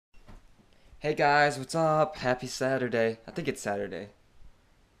Hey guys, what's up? Happy Saturday. I think it's Saturday.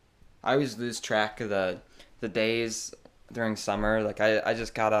 I always lose track of the days during summer. I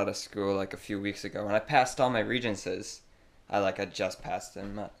just got out of school like a few weeks ago and I passed all my regencies. I just passed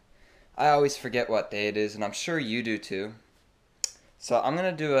them. I always forget what day it is and I'm sure you do too. So I'm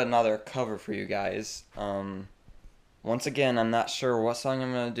gonna do another cover for you guys. Once again, I'm not sure what song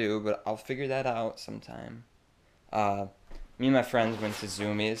I'm gonna do, but I'll figure that out sometime. Me and my friends went to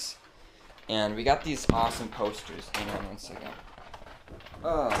Zoomies. And we got these awesome posters. Hang on one second.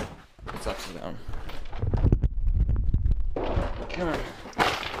 Oh, it's upside down. Come on.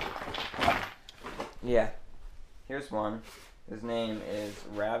 Yeah, here's one. His name is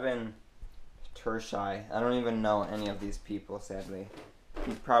Ravin Tershai. I don't even know any of these people, sadly.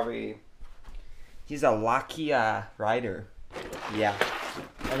 He's a Lakia writer. Yeah.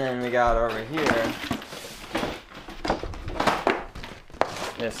 And then we got over here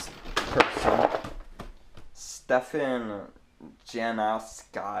this person, Stefan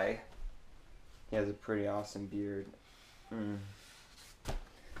Janowski. He has a pretty awesome beard. And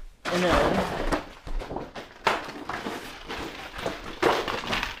then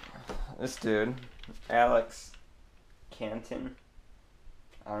this dude, Alex Canton.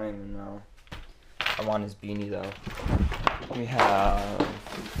 I don't even know. I want his beanie though. We have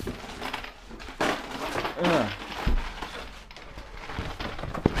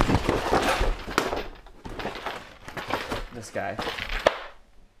this guy.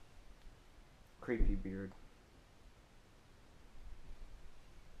 Creepy beard.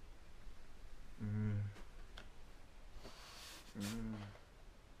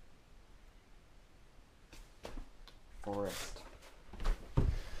 Forest.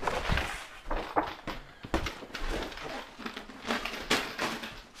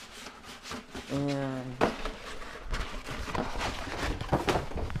 And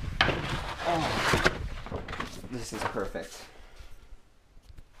this is perfect.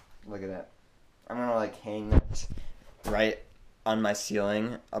 Look at that. I'm gonna hang it right on my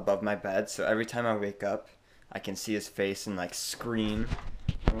ceiling above my bed, so every time I wake up, I can see his face and scream.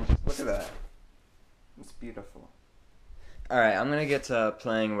 Look at that. It's beautiful. Alright, I'm gonna get to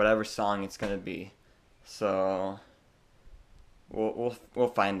playing whatever song it's gonna be. So we'll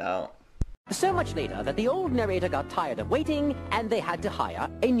find out. So much later that the old narrator got tired of waiting and they had to hire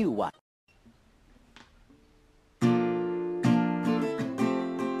a new one. I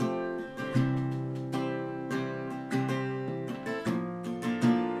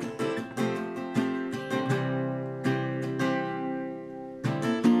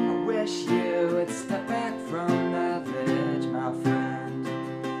wish you would step back from that ledge, my friend.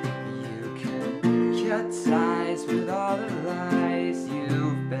 You can cut ties with all the lies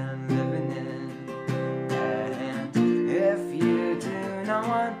you've been living in. And if you do not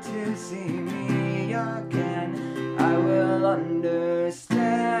want to see me again, I will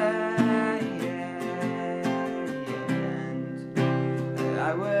understand.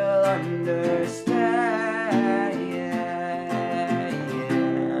 I will understand.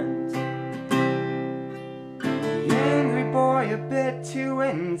 The angry boy, a bit too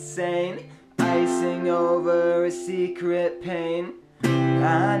insane, icing over a secret pain.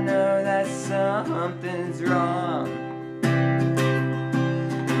 I know that something's wrong.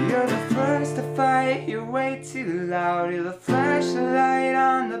 You're the first to fight, you're way too loud. You're the flashlight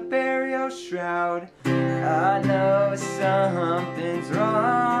on the burial shroud. I know something's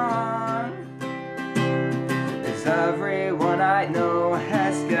wrong, 'cause everyone I know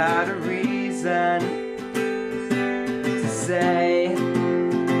has got a reason to say,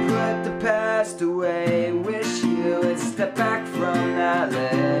 put the past away. Wish you would step back from that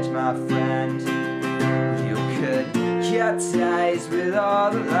ledge, my friend. You could cut ties with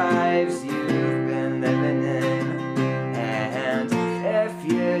all the lives you've been living in. And if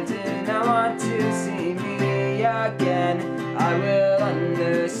you do not want to see me again, I will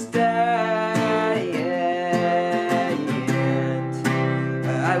understand.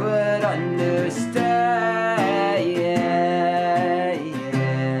 I would understand.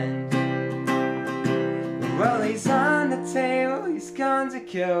 Well, he's on the table, he's gone to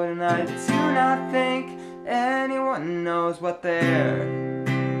kill, and I do not think anyone knows what they're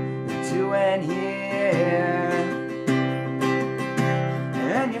doing here.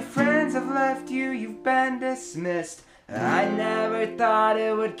 And your friends have left you, you've been dismissed. I never thought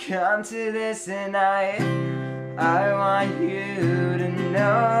it would come to this, and I want you to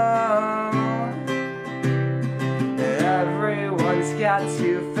know that everyone's got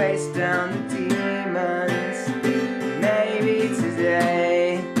to face down the demons. Maybe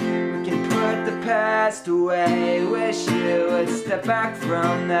today we can put the past away. Wish you would stay. step back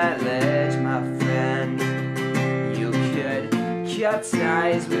from that ledge, my friend. You could cut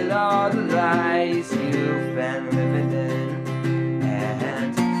ties with all the lies you've been living in.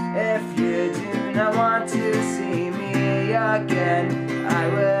 And if you do not want to see me again, I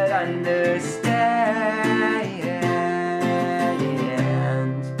would understand.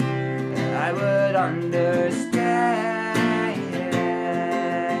 I would understand.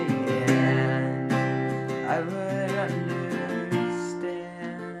 I would understand.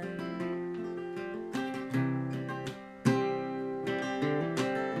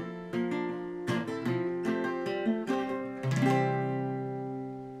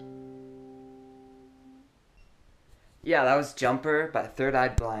 Yeah, that was Jumper by Third Eye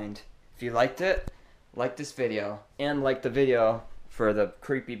Blind. If you liked it, like this video. And like the video for the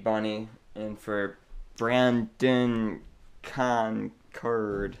creepy bunny and for Brandon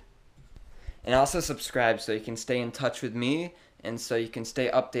Concord. And also subscribe so you can stay in touch with me and so you can stay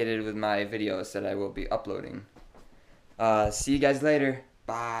updated with my videos that I will be uploading. See you guys later.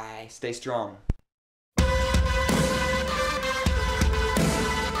 Bye. Stay strong.